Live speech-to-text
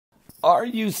Are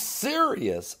you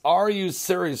serious? Are you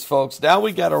serious, folks? Now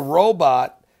we got a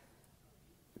robot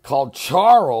called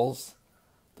Charles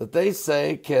that they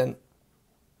say can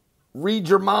read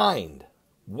your mind.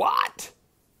 What?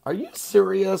 Are you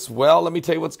serious? Well, let me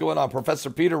tell you what's going on. Professor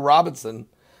Peter Robinson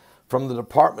from the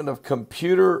Department of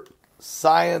Computer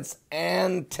Science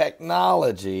and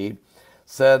Technology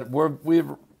said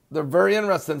they're very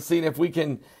interested in seeing if we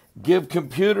can give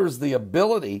computers the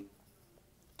ability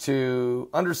to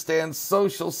understand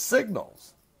social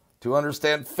signals, to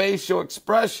understand facial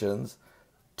expressions,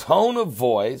 tone of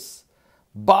voice,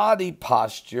 body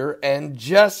posture, and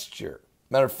gesture.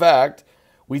 Matter of fact,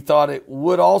 we thought it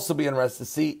would also be interesting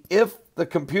to see if the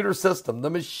computer system, the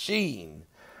machine,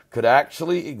 could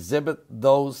actually exhibit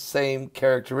those same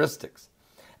characteristics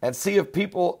and see if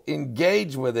people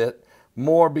engage with it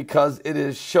more because it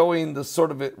is showing the sort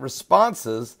of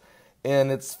responses in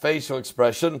its facial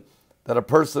expression that a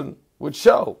person would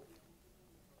show.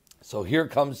 So here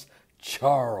comes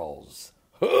Charles.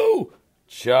 Who?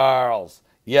 Charles.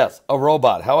 Yes, a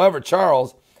robot. However,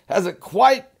 Charles hasn't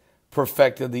quite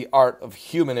perfected the art of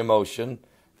human emotion.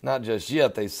 Not just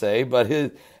yet, they say, but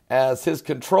his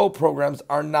control programs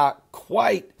are not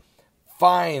quite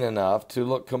fine enough to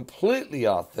look completely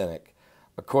authentic,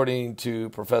 according to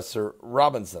Professor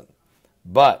Robinson.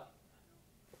 But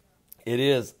it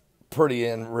is pretty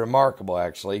remarkable,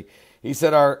 actually. He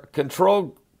said our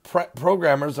control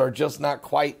programmers are just not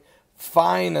quite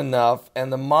fine enough,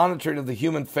 and the monitoring of the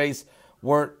human face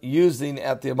weren't using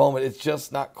at the moment. It's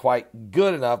just not quite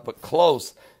good enough, but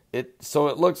close. So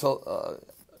it looks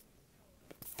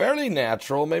fairly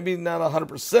natural, maybe not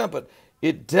 100%, but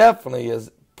it definitely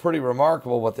is pretty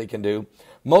remarkable what they can do.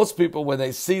 Most people, when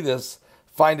they see this,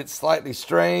 find it slightly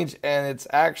strange, and it's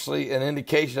actually an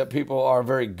indication that people are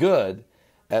very good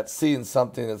at seeing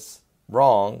something that's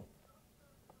wrong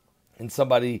in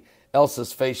somebody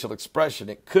else's facial expression.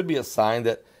 It could be a sign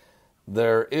that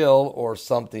they're ill or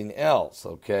something else,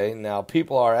 okay? Now,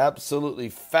 people are absolutely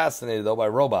fascinated, though, by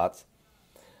robots.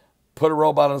 Put a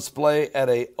robot on display at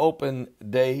an open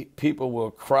day, people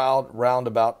will crowd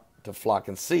roundabout to flock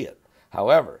and see it.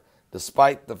 However,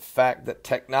 despite the fact that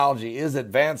technology is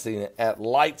advancing at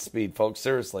light speed, folks,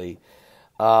 seriously,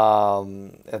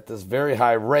 at this very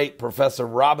high rate, Professor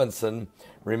Robinson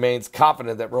remains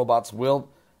confident that robots will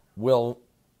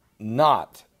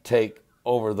not take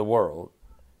over the world.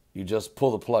 You just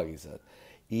pull the plug, he said.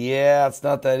 Yeah, it's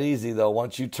not that easy, though.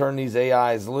 Once you turn these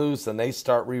AIs loose and they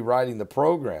start rewriting the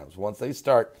programs, once they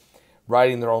start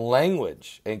writing their own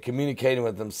language and communicating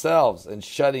with themselves and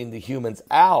shutting the humans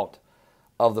out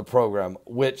of the program,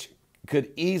 which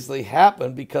could easily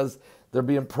happen because they're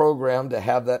being programmed to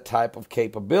have that type of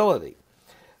capability.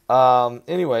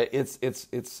 Anyway,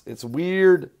 it's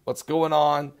weird what's going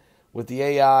on with the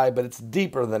AI, but it's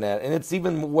deeper than that, and it's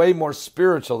even way more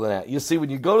spiritual than that. You see, when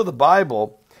you go to the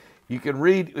Bible, you can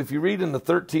read, if you read in the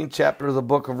 13th chapter of the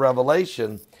book of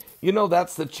Revelation, you know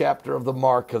that's the chapter of the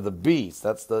mark of the beast.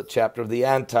 That's the chapter of the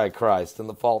Antichrist and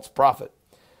the false prophet.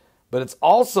 But it's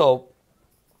also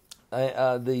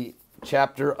the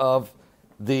chapter of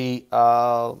the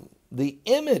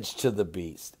image to the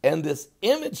beast. And this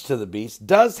image to the beast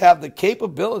does have the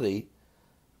capability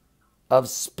of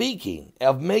speaking,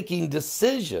 of making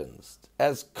decisions,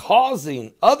 as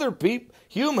causing other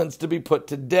humans to be put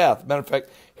to death. Matter of fact,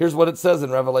 here's what it says in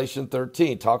Revelation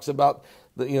 13. It talks about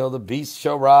the beast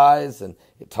shall rise, and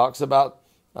it talks about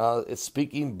it's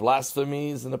speaking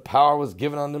blasphemies, and the power was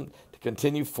given on them to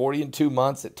continue 42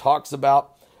 months. It talks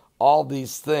about all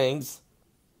these things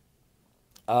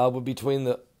between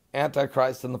the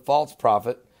Antichrist and the false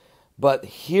prophet. But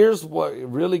here's what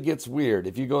really gets weird.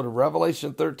 If you go to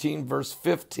Revelation 13, verse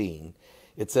 15,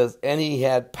 it says, and he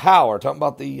had power. Talking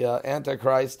about the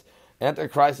Antichrist.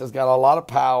 Antichrist has got a lot of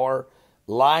power,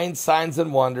 lying signs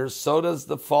and wonders. So does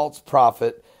the false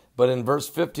prophet. But in verse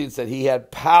 15 it said he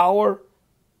had power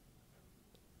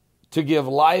to give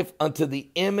life unto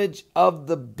the image of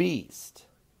the beast.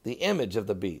 The image of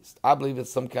the beast. I believe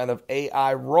it's some kind of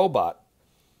AI robot.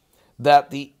 That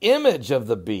the image of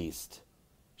the beast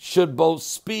should both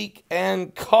speak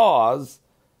and cause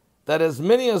that as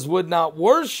many as would not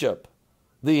worship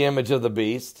the image of the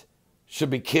beast should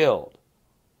be killed.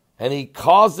 And he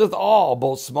causeth all,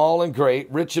 both small and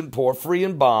great, rich and poor, free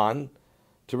and bond,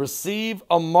 to receive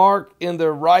a mark in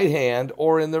their right hand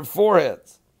or in their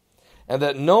foreheads, and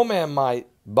that no man might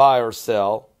buy or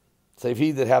sell, save he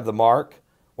that have the mark,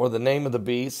 or the name of the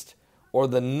beast, or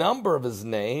the number of his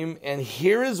name, and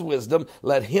hear his wisdom.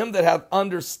 Let him that hath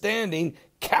understanding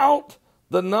count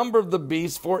the number of the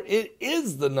beast, for it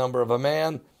is the number of a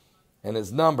man, and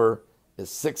his number is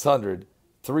 600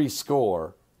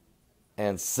 threescore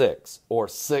and 6, or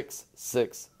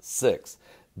 666.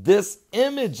 This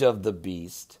image of the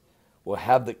beast will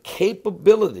have the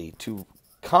capability to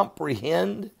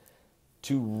comprehend,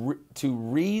 to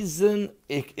reason.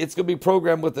 It's going to be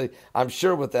programmed with I'm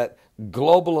sure with that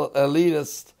global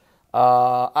elitist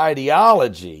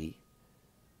ideology,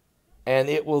 and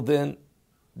it will then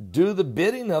do the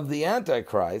bidding of the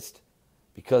Antichrist,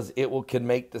 because it can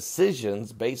make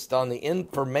decisions based on the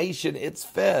information it's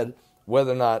fed,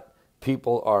 whether or not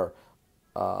people are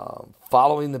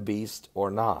following the beast or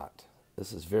not.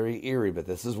 This is very eerie, but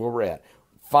this is where we're at.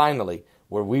 Finally,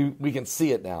 where we can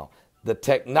see it now, the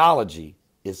technology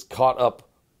is caught up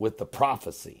with the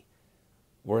prophecy.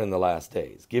 We're in the last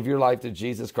days. Give your life to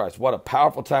Jesus Christ. What a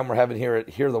powerful time we're having here at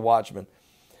Hear the Watchman.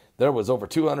 There was over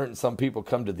 200 and some people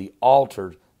come to the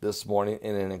altar this morning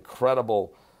in an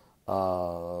incredible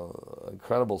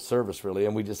service, really.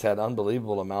 And we just had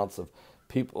unbelievable amounts of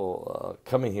people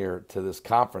coming here to this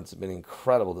conference. It's been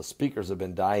incredible. The speakers have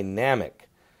been dynamic.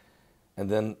 And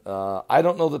then I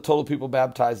don't know the total people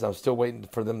baptized. I'm still waiting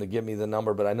for them to give me the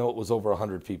number, but I know it was over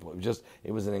 100 people.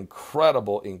 It was an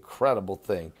incredible, incredible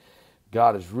thing.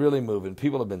 God is really moving.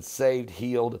 People have been saved,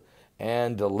 healed,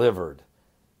 and delivered.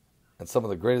 And some of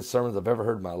the greatest sermons I've ever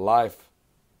heard in my life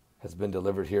has been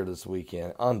delivered here this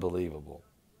weekend. Unbelievable.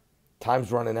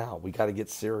 Time's running out. We got to get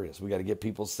serious. We got to get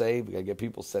people saved. We got to get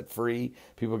people set free.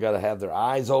 People got to have their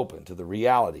eyes open to the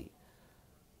reality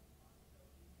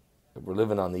that we're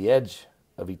living on the edge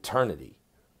of eternity.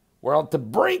 We're at the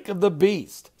brink of the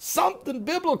beast. Something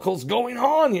biblical's going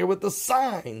on here with the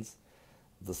signs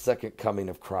of the second coming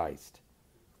of Christ.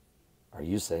 Are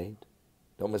you saved?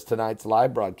 Don't miss tonight's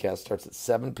live broadcast. Starts at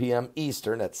 7 p.m.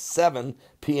 Eastern. That's 7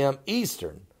 p.m.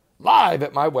 Eastern. Live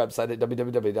at my website at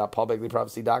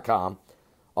www.paulbegleyprophecy.com.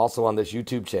 Also on this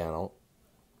YouTube channel.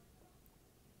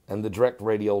 And the direct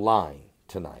radio line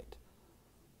tonight.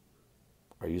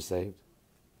 Are you saved?